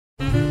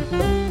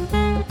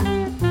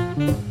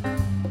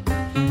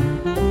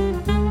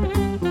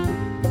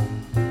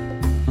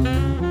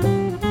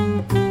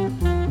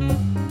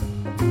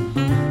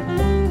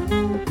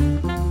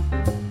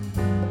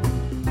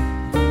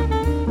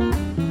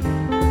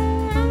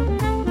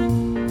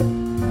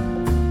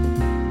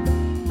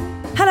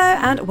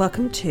and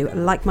welcome to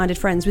Like-Minded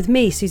Friends with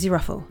me, Susie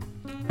Ruffle.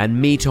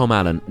 And me, Tom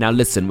Allen. Now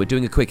listen, we're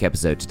doing a quick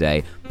episode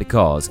today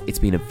because it's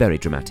been a very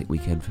dramatic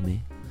weekend for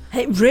me.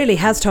 It really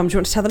has, Tom. Do you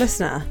want to tell the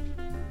listener?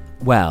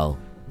 Well,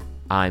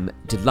 I'm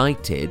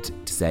delighted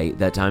to say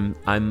that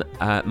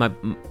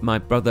my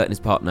brother and his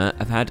partner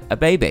have had a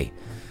baby.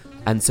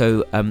 And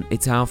so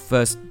it's our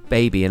first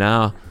baby in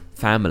our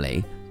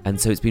family, and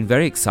so it's been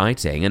very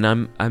exciting, and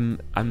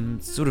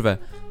I'm sort of a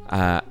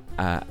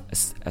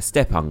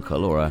step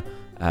uncle, or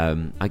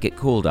I get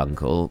called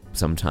uncle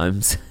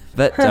sometimes,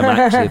 but I'm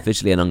actually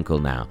officially an uncle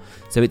now.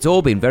 So it's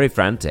all been very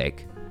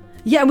frantic.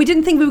 Yeah, and we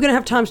didn't think we were going to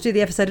have time to do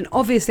the episode, and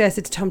obviously I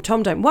said to Tom,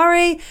 don't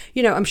worry,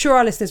 you know, I'm sure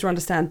our listeners will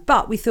understand,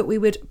 but we thought we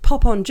would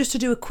pop on just to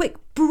do a quick,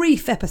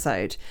 brief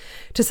episode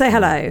to say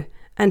hello,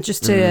 and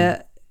just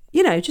to,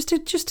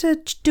 just to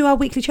do our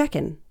weekly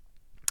check-in.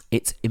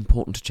 It's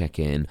important to check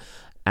in,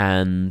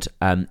 and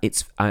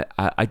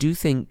I do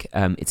think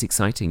it's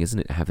exciting, isn't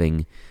it,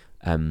 having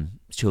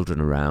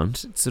children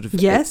around? It sort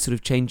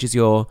of changes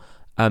your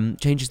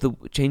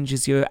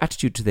changes your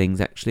attitude to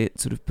things. Actually,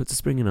 it sort of puts a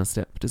spring in our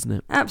step, doesn't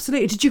it?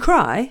 Absolutely. Did you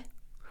cry?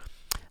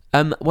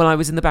 Well, I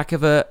was in the back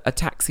of a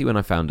taxi when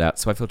I found out,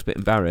 so I felt a bit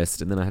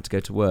embarrassed, and then I had to go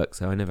to work,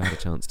 so I never had a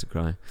chance to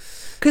cry.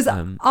 Because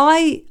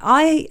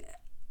I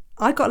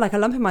got like a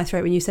lump in my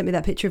throat when you sent me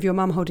that picture of your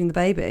mum holding the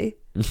baby.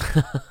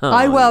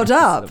 I welled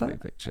up. It's a lovely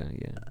picture,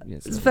 yeah.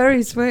 Yes, it's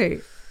very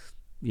sweet.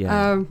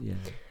 Yeah,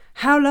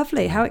 How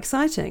lovely, how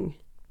exciting.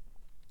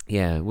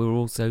 Yeah, we were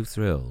all so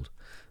thrilled.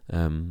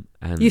 And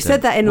you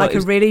said that in a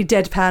really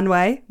deadpan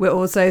way. We're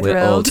all so thrilled.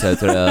 We're all so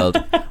thrilled.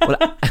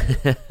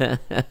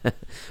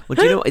 Well,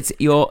 do you know what? It's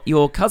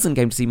your cousin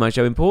came to see my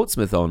show in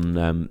Portsmouth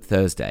on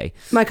Thursday.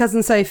 My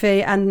cousin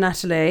Sophie and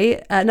Natalie.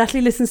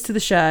 Natalie listens to the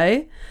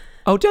show.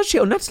 Oh, does she?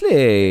 Oh,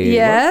 Natalie.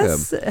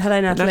 Yes. Welcome.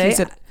 Hello, Natalie.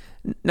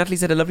 Natalie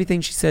said a lovely thing.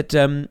 She said,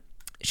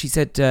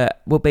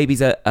 well,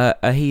 babies are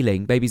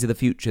healing. Babies are the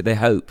future. They're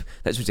hope.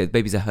 That's what she said.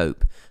 Babies are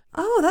hope.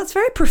 Oh, that's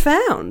very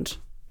profound.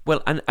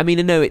 Well, and I mean,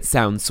 I know it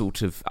sounds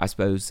sort of, I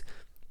suppose,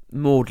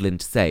 maudlin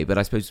to say, but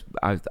I suppose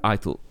I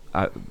thought,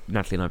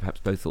 Natalie and I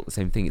perhaps both thought the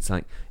same thing. It's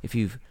like, if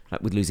you've,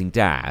 like with losing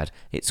Dad,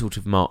 it sort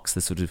of marks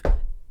the sort of,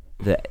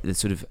 the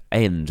sort of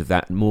end of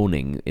that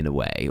mourning in a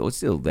way, or it's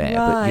still there,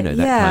 but you know,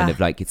 that kind of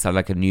like, it's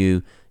like a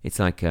new, it's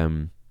like,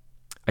 I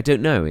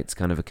don't know, it's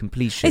kind of a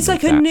completion. It's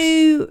like a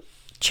new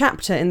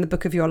chapter in the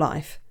book of your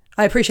life.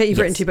 I appreciate you've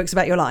written 2 books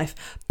about your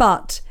life,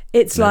 but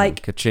it's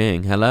like...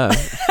 Ka-ching, hello.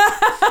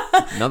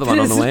 Another one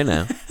on the way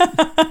now.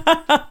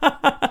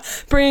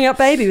 Bringing up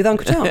baby with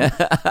Uncle Tom.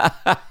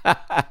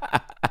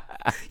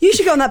 You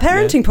should go on that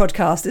parenting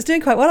podcast. It's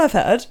doing quite well, I've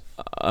heard.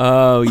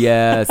 Oh,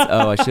 yes.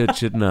 Oh, I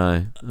shouldn't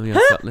I? Oh, yeah,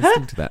 I'll start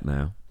listening to that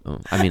now. Oh,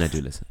 I mean, I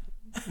do listen.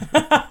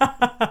 But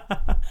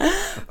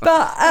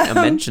I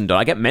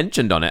get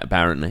mentioned on it,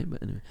 apparently.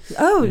 But anyway.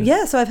 Oh,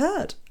 yeah, so I've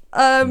heard.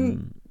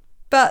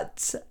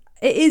 But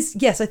it is,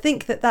 yes, I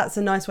think that's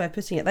a nice way of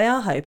putting it. They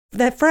are hope.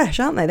 They're fresh,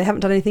 aren't they? They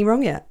haven't done anything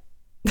wrong yet.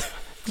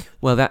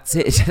 Well, that's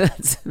it.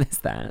 There's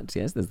that.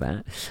 Yes, there's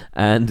that.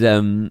 And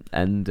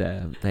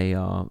they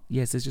are,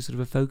 yes, there's just sort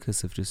of a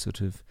focus of just sort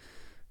of,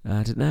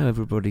 I don't know,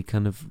 everybody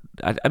kind of,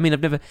 I mean,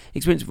 I've never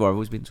experienced it before. I've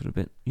always been sort of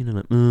a bit, you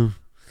know, like,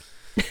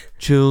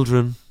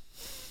 children.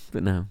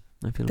 But now,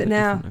 I feel a bit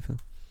different.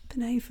 But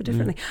now you feel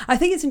differently. I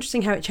think it's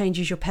interesting how it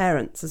changes your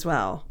parents as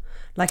well.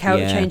 Like how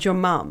it changed your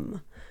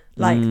mum.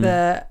 Like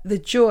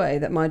the joy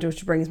that my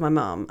daughter brings my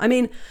mum. I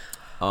mean,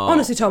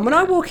 honestly, Tom, when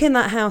I walk in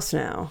that house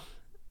now,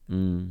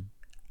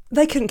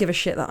 they couldn't give a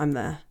shit that I'm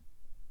there.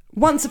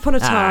 Once upon a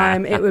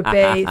time, it would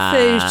be,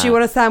 Suze, do you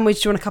want a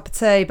sandwich? Do you want a cup of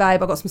tea?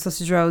 Babe, I've got some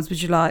sausage rolls.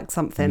 Would you like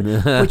something?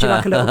 Would you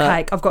like a little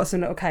cake? I've got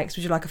some little cakes.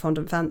 Would you like a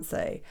fondant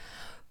fancy?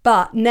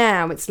 But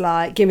now it's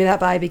like, give me that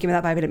baby,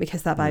 let me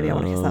kiss that baby. I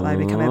want to kiss that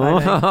baby. Come here,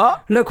 baby.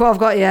 Look what I've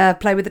got,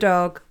 play with the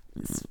dog.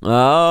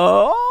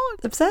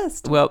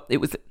 Obsessed. Well, it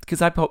was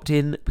because I popped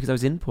in because I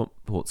was in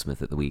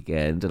Portsmouth at the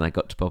weekend, and I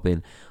got to pop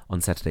in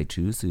on Saturday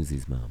to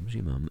Susie's mum.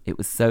 It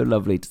was so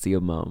lovely to see your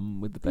mum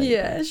with the baby.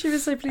 Yeah, she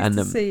was so pleased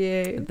to see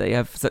you. They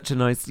have such a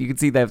nice. You can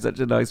see they have such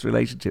a nice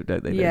relationship,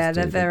 don't they? Yeah,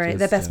 they're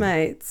best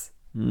mates.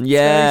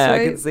 Yeah,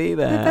 I can see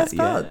that. They're best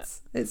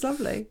buds. It's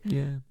lovely.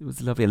 Yeah, it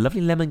was lovely. A lovely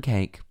lemon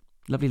cake.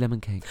 Lovely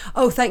lemon cake.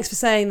 Oh, thanks for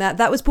saying that.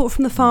 That was bought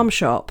from the farm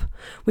shop,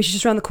 which is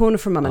just around the corner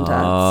from Mum and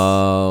Dad's.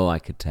 Oh, I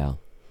could tell.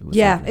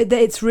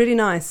 It's really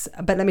nice.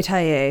 But let me tell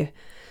you,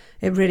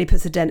 it really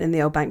puts a dent in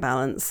the old bank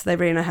balance. They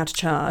really know how to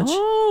charge.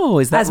 Oh,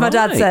 is that As my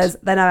dad says,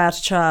 they know how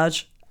to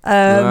charge.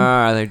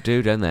 They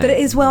do, don't they? But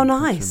it is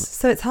nice,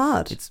 so it's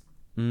hard.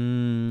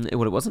 Well,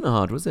 it wasn't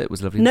hard, was it? It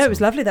was lovely. No, it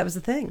was lovely. That was the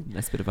thing.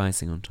 Nice bit of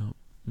icing on top.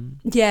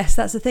 Yes,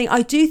 that's the thing.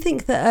 I do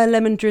think that a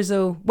lemon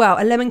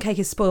cake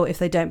is spoiled if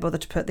they don't bother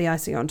to put the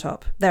icing on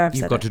top.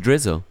 You've got to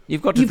drizzle.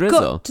 You've got to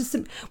drizzle.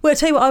 Well, I'll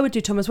tell you what I would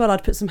do, Tom, as well.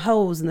 I'd put some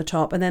holes in the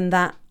top, and then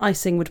that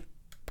icing would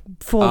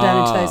fall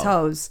down into those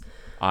holes.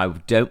 I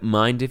don't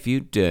mind if you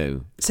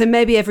do. So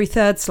maybe every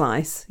third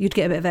slice, you'd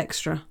get a bit of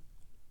extra.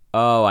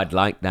 Oh, I'd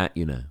like that,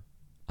 you know.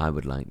 I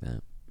would like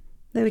that.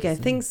 There we go.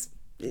 Things,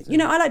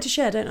 I like to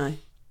share, don't I?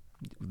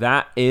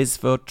 That is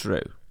for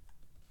true.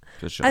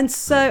 For sure. And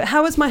so,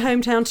 how was my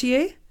hometown to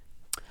you?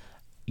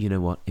 You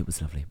know what? It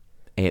was lovely.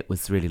 It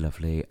was really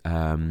lovely.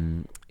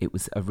 It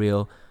was a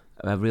real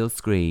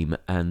scream.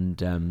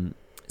 And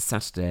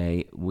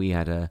Saturday we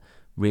had a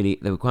really.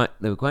 They were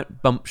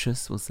quite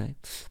bumptious, we'll say.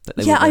 But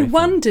they were I very fun.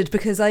 wondered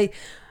because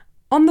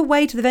on the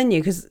way to the venue,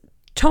 because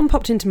Tom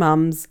popped into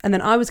Mum's, and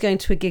then I was going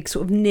to a gig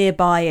sort of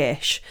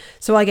nearby-ish.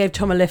 So I gave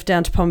Tom a lift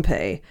down to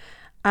Pompey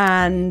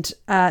and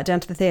down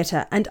to the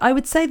theatre. And I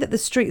would say that the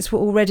streets were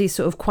already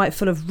sort of quite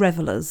full of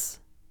revellers.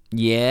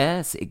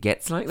 Yes, it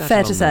gets like that.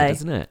 Fair to say,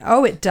 doesn't it?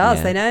 Oh, it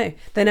does. Yeah.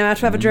 They know how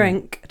to have a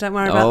drink. Don't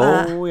worry about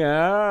that. Oh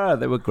yeah,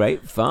 they were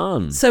great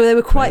fun. So they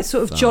were quite Great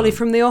sort of fun. jolly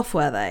from the off,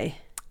 were they?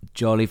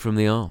 Jolly from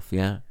the off,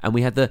 yeah. And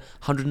we had the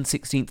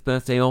 116th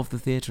birthday of the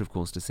theatre, of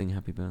course, to sing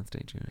Happy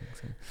Birthday during.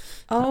 So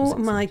Oh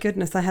my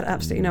goodness, I had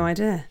absolutely no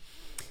idea.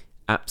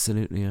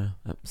 absolutely, yeah,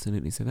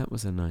 absolutely. So that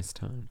was a nice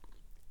time.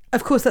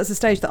 Of course, that's a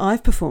stage that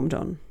I've performed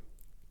on.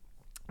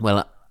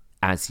 Well,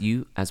 as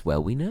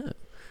well we know.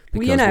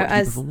 Because you know, what did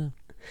you as- perform there?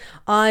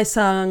 I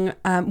sung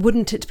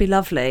Wouldn't It Be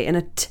Lovely in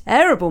a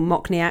terrible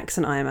Mockney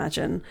accent, I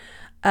imagine.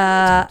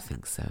 I don't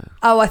think so.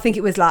 Oh, I think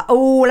it was like,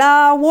 all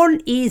I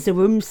want is a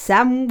room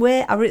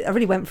somewhere. I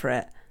really went for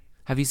it.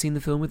 Have you seen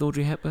the film with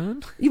Audrey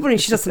Hepburn? She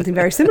does something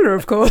very similar,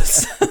 of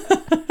course. Go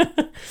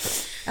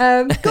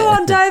on,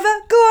 Dover.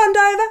 Go on,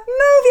 Dover.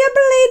 Move your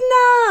bleeding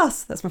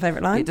ass. That's my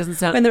favourite line. It doesn't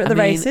sound... When they're at the I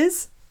mean,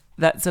 races.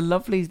 That's a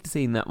lovely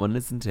scene, that one,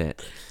 isn't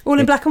it? All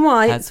in It black and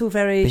white. has It's all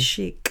very big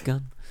chic.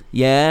 gun.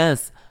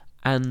 Yes.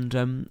 And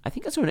I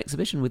think I saw an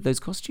exhibition with those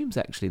costumes,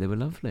 actually. They were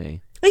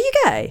lovely. Are you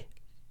gay?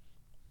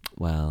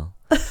 Well,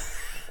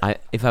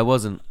 if I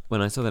wasn't,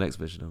 when I saw that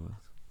exhibition, I was.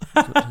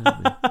 That's what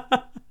turned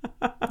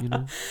me. You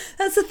know?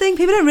 That's the thing.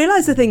 People don't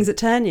realise the things that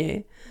turn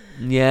you.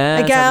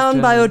 Yeah. A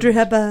Gown by Audrey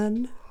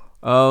Hepburn.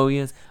 Oh,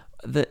 yes.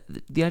 The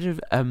idea of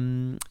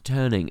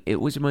turning, it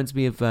always reminds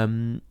me of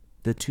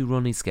the Two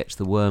Ronnie sketch,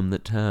 The Worm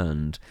That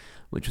Turned,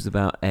 which was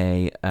about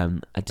a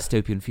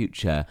dystopian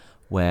future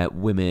where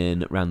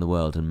women around the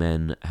world and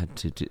men had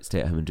to stay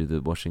at home and do the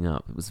washing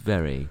up. It was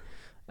very,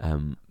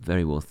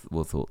 very well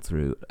thought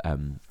through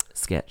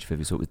sketch, if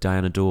you saw it, with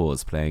Diana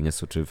Dawes playing a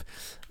sort of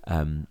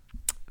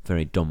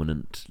very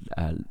dominant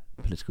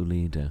political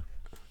leader.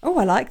 Oh,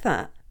 I like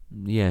that.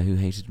 Yeah, who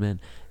hated men.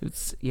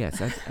 It's I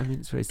mean,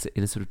 it's very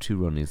in a sort of Two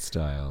Ronnie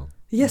style.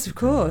 Yes, of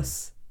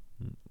course.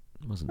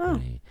 It wasn't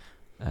very.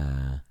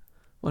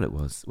 Well, it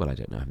was. Well, I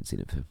don't know. I haven't seen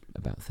it for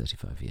about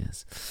 35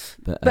 years.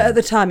 But But at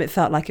the time, it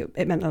felt like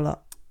it meant a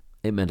lot.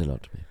 it meant a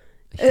lot to me.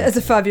 As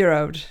a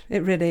 5-year-old,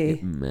 it really...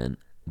 It meant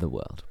the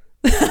world.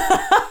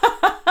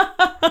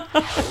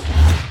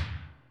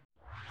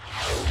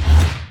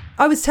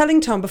 I was telling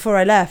Tom before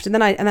I left, and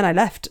then I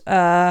left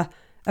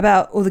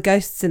about all the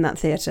ghosts in that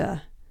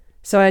theatre.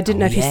 So I didn't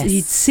know if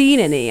you'd seen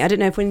any. I didn't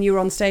know if when you were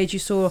on stage you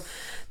saw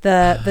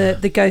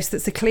the ghost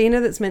that's the cleaner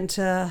that's meant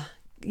to,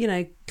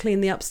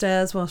 clean the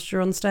upstairs whilst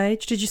you're on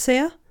stage. Did you see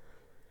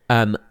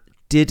her?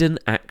 Didn't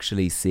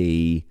actually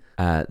see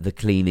the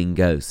cleaning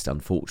ghost,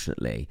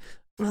 unfortunately.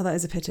 Oh, that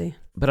is a pity.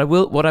 But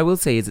what I will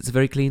say is it's a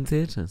very clean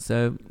theatre.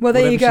 So well,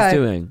 there whatever you go. she's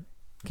doing,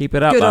 keep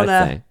it up. Good on I'd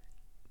her. say.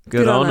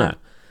 Good on on her.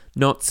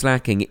 Not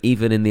slacking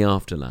even in the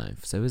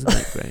afterlife. So isn't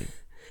that great?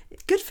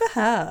 Good for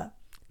her.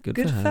 Good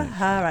for her.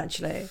 her,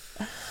 actually.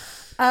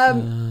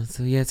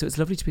 So it's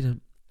lovely to be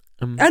done.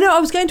 I know. I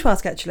was going to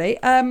ask actually.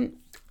 And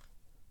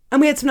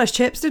we had some nice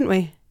chips, didn't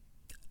we?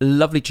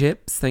 Lovely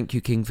chips. Thank you,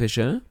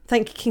 Kingfisher.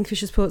 Thank you,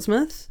 Kingfisher's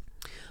Portsmouth.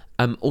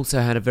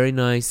 Also had a very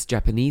nice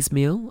Japanese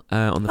meal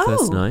on the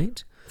first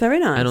night. Very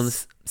nice. And on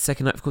the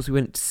second night, of course, we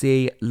went to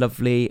see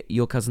lovely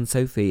Your Cousin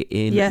Sophie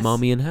in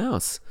Marmion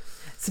House.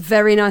 It's a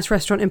very nice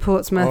restaurant in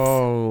Portsmouth.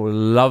 Oh,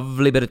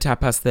 lovely bit of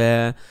tapas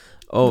there.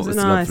 Oh, it was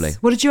nice. lovely.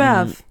 What did you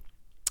have?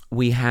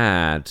 We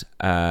had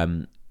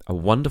a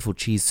wonderful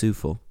cheese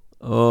souffle.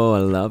 Oh,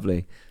 a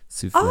lovely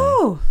souffle.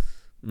 Oh,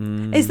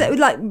 is that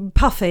like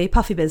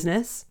puffy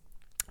business?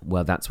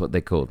 Well, that's what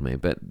they called me,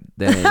 but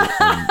they,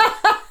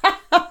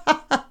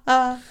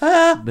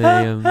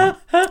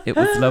 it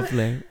was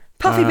lovely.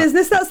 Puffy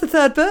business. That's the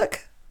third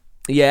book.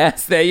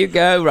 Yes, there you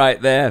go.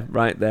 Right there.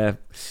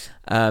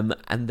 And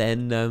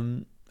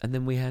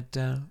then we had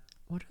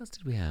what else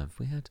did we have?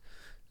 We had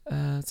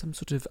some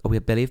sort of we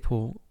had belly of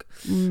pork,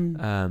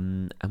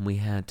 and we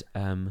had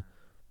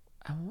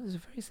what was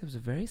it was a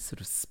very sort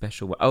of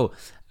special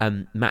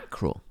one.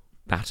 Mackerel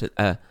battered,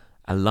 a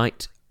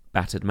light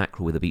battered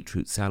mackerel with a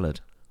beetroot salad.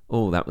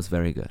 Oh, that was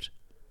very good.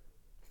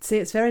 See,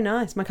 it's very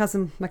nice. My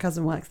cousin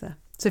works there.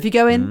 So if you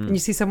go in and you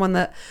see someone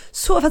that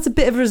sort of has a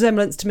bit of a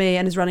resemblance to me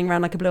and is running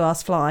around like a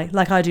blue-ass fly,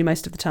 like I do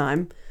most of the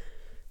time,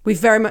 we've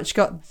very much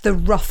got the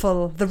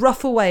ruffle. The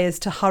ruffle way is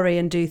to hurry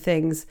and do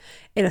things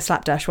in a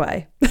slapdash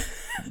way.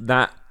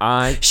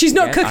 She's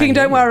not cooking,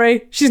 don't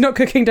worry. She's not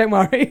cooking, don't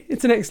worry.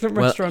 It's an excellent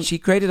restaurant. She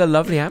created a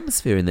lovely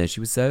atmosphere in there. She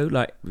was so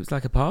it was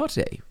like a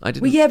party.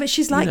 Well, yeah, but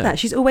she's like that.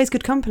 She's always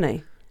good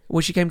company. Well,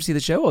 she came to see the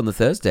show on the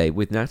Thursday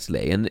with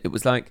Natalie, and it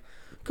was like,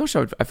 gosh,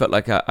 I felt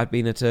like I'd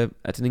been at an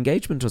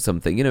engagement or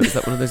something. It was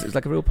like one of those. It was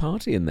like a real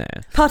party in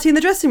there. Party in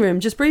the dressing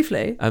room, just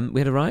briefly. We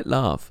had a right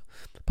laugh.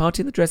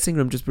 Party in the dressing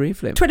room just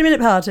briefly. 20-minute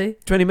party.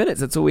 20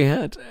 minutes, that's all we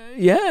had.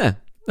 Yeah.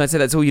 I'd say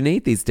that's all you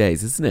need these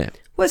days, isn't it?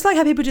 Well, it's like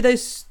how people do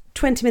those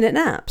 20-minute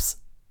naps.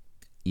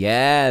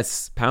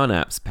 Yes. Power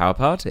naps, power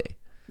party.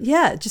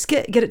 Yeah, just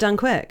get it done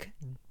quick.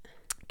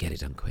 Get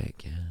it done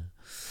quick, yeah.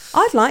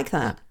 I'd like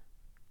that.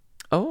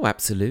 Oh,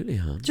 absolutely,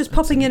 hon. Just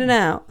popping in and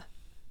out.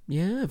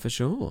 Yeah, for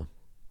sure.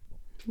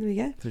 There we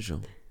go. For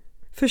sure.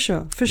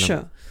 For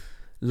sure.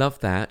 Love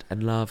that,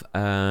 and loved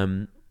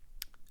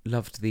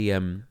the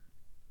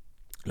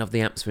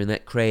atmosphere in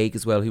that. Craig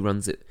as well, who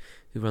runs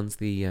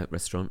the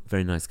restaurant.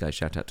 Very nice guy.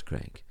 Shout out to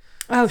Craig.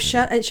 Oh,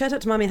 shout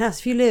out to Mummy and House.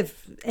 If you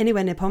live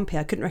anywhere near Pompey,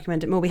 I couldn't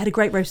recommend it more. We had a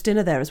great roast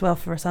dinner there as well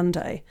for a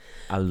Sunday.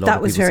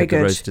 That was very good.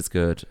 The roast is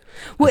good.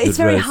 Well, it's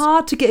very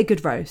hard to get a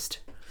good roast.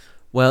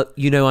 Well,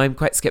 I'm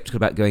quite sceptical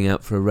about going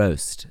out for a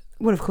roast.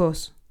 Well, of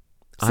course.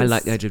 I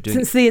like the idea of doing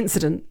since the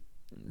incident.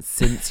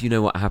 Since you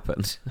know what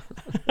happened.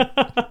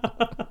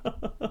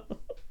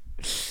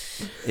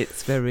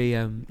 It's very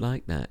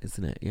like that,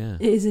 isn't it? Yeah.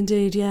 It is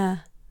indeed, yeah.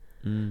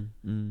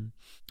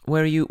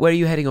 Where are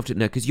you heading off to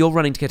now? Because you're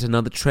running to get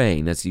another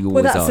train, as you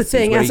always are. Well, that's the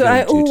thing. That's what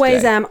I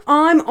always am.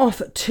 I'm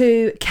off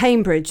to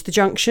Cambridge, the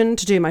junction,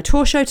 to do my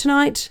tour show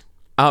tonight.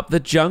 Up the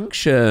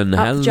junction.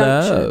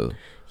 Hello.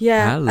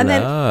 Yeah. Hello. And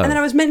then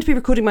I was meant to be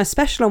recording my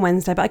special on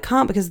Wednesday, but I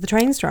can't because of the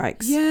train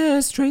strikes.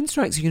 Yes, train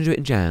strikes. You're going to do it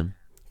in Jan.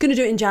 Gonna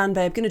do it in Jan,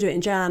 babe. Gonna do it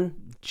in Jan.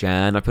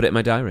 Jan, I put it in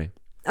my diary.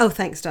 Oh,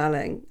 thanks,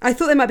 darling. I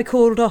thought they might be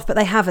called off, but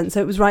they haven't,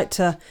 so it was right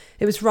to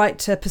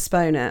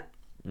postpone it.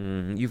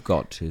 You've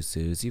got to,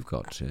 Suze. You've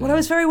got to. Well, I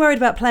was very worried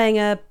about playing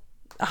a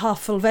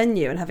half-full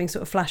venue and having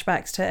sort of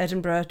flashbacks to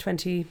Edinburgh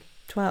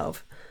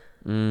 2012,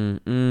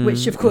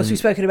 which, of course, we've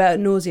spoken about ad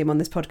nauseum on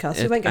this podcast,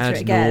 so we won't go through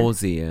it again. Ad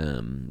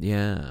nauseum,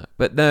 yeah.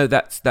 But no,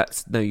 that's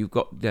you've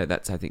got. Yeah,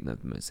 that's I think the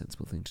most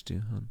sensible thing to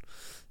do, hon.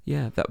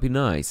 Yeah, that'd be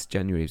nice.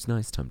 January is a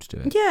nice time to do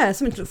it. Yeah,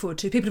 something to look forward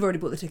to. People have already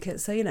bought the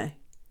tickets, so Yeah.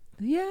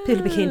 People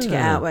will be keen to get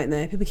out, won't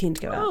they? People will be keen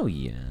to go out. Oh,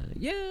 yeah.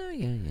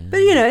 But,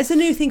 it's a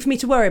new thing for me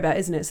to worry about,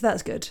 isn't it? So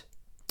that's good.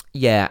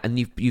 Yeah, and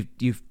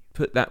you've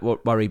put that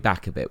worry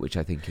back a bit, which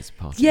I think is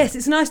part of it. Yes,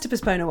 it's nice to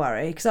postpone a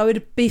worry, because I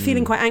would be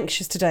feeling quite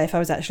anxious today if I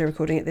was actually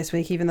recording it this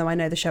week, even though I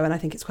know the show and I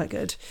think it's quite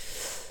good.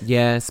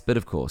 Yes, but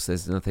of course,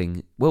 there's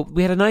nothing... Well,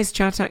 we had a nice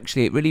chat,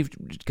 actually. It really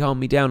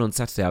calmed me down on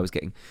Saturday. I was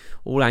getting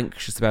all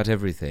anxious about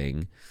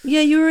everything.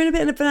 Yeah, you were in a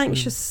bit of an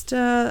anxious...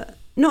 not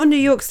a New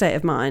York state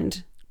of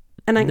mind.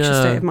 An anxious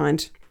state of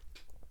mind.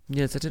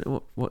 Yes, I don't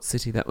know what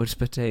city that would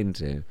pertain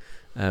to.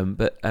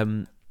 But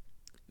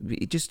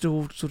it just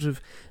all sort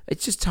of...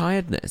 It's just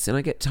tiredness, and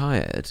I get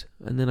tired,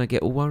 and then I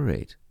get all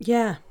worried.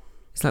 Yeah.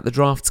 It's like the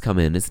drafts come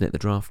in, isn't it? The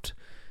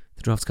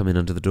drafts come in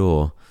under the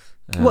door.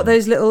 What,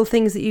 those little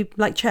things that you...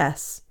 like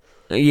chess?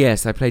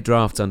 Yes, I play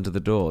drafts under the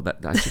door. That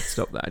I should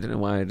stop that. I don't know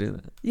why I do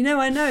that.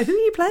 I know. Who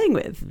are you playing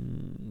with?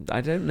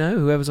 I don't know.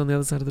 Whoever's on the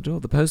other side of the door.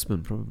 The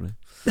postman, probably.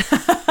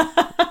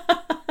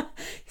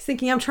 He's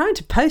thinking, I'm trying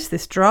to post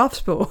this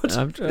draft board.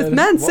 This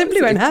man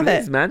simply won't have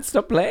it. Man,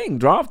 stop playing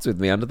drafts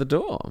with me under the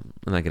door.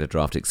 And I get a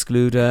draft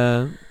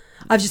excluder.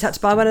 I've just had to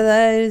buy one of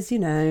those,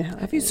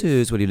 Have you,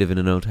 Suze? Well, you live in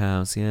an old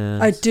house, yeah.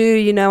 I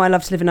do, I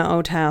love to live in an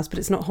old house, but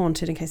it's not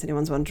haunted, in case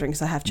anyone's wondering,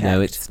 because I have checked.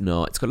 No, it's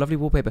not. It's got lovely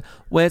wallpaper.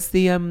 Where does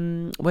the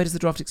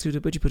draft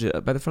excluder? Where'd you put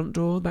it? By the front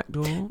door, back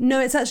door? No,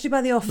 it's actually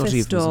by the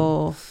office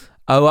door.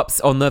 Oh, up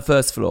on the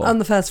first floor. On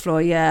the first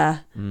floor, yeah.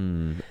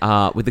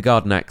 With the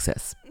garden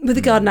access. With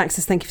the garden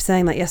access, thank you for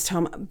saying that. Yes,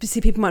 Tom. See,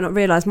 people might not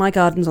realise my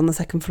garden's on the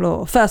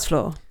first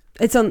floor.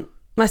 It's on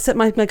my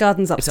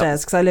garden's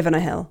upstairs because I live on a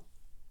hill.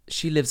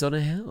 She lives on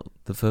a hill.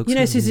 The folks.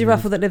 Susie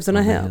Ruffle that lives on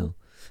a hill.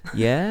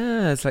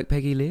 Yeah, it's like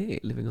Peggy Lee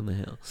living on the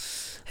hill.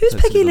 Who's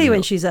Peggy Lee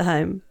when she's at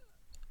home?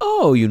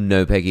 Oh,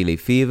 Peggy Lee.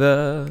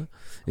 Fever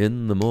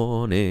in the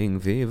morning,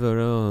 fever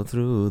all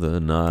through the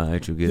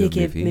night. You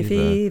give me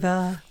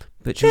fever.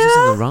 But she was just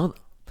on the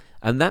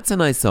and that's a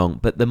nice song.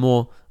 But the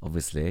more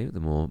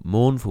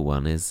mournful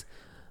one is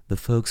the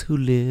folks who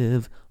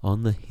live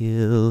on the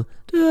hill.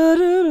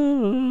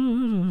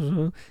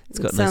 It's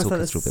got a nice orchestral bit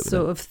with it. Sounds like the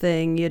sort of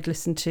thing you'd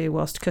listen to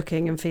whilst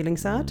cooking and feeling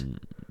sad.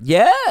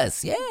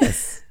 Yes.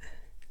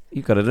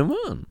 You got it in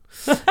one.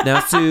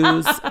 Now,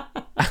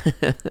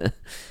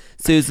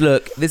 Suze,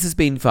 look, this has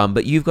been fun,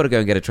 but you've got to go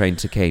and get a train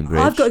to Cambridge.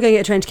 I've got to go and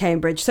get a train to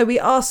Cambridge. So we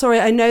are sorry.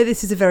 I know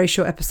this is a very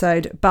short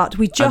episode, but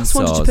we just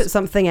wanted to put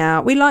something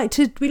out. We like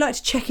to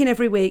check in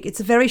every week. It's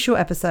a very short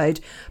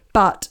episode,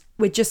 but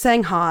we're just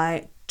saying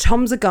hi.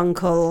 Tom's a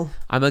gunkle.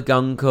 I'm a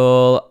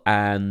gunkle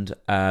and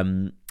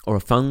or a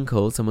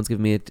funkle. Someone's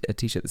given me a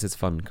t-shirt that says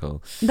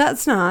funkle.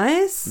 That's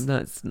nice. It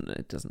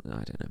doesn't. I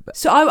don't know. But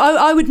so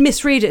I would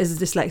misread it as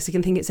a dyslexic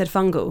and think it said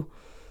fungal.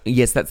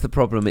 Yes, that's the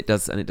problem. It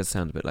does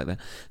sound a bit like that.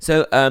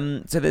 So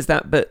so there's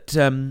that. But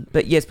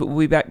we'll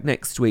be back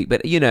next week.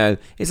 But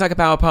it's like a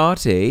power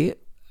party,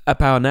 a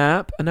power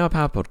nap, and now a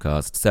power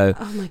podcast. So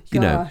oh my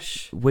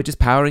gosh, we're just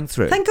powering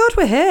through. Thank God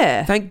we're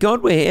here.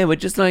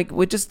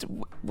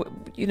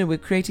 We're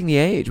creating the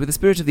age. We're the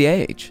spirit of the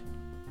age.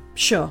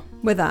 Sure,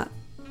 with that.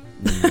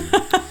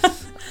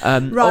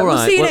 Right, we'll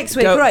see you next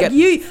week. Right,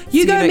 you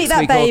go and meet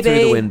that baby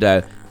through the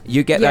window.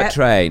 You get that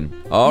train.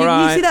 All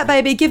right. You see that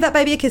baby. Give that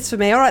baby a kiss for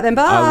me. All right then.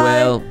 Bye.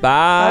 I will.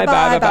 Bye.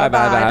 Bye. Bye. Bye.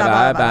 Bye. Bye.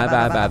 Bye. Bye.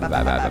 Bye. Bye. Bye.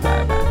 Bye. Bye.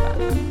 Bye.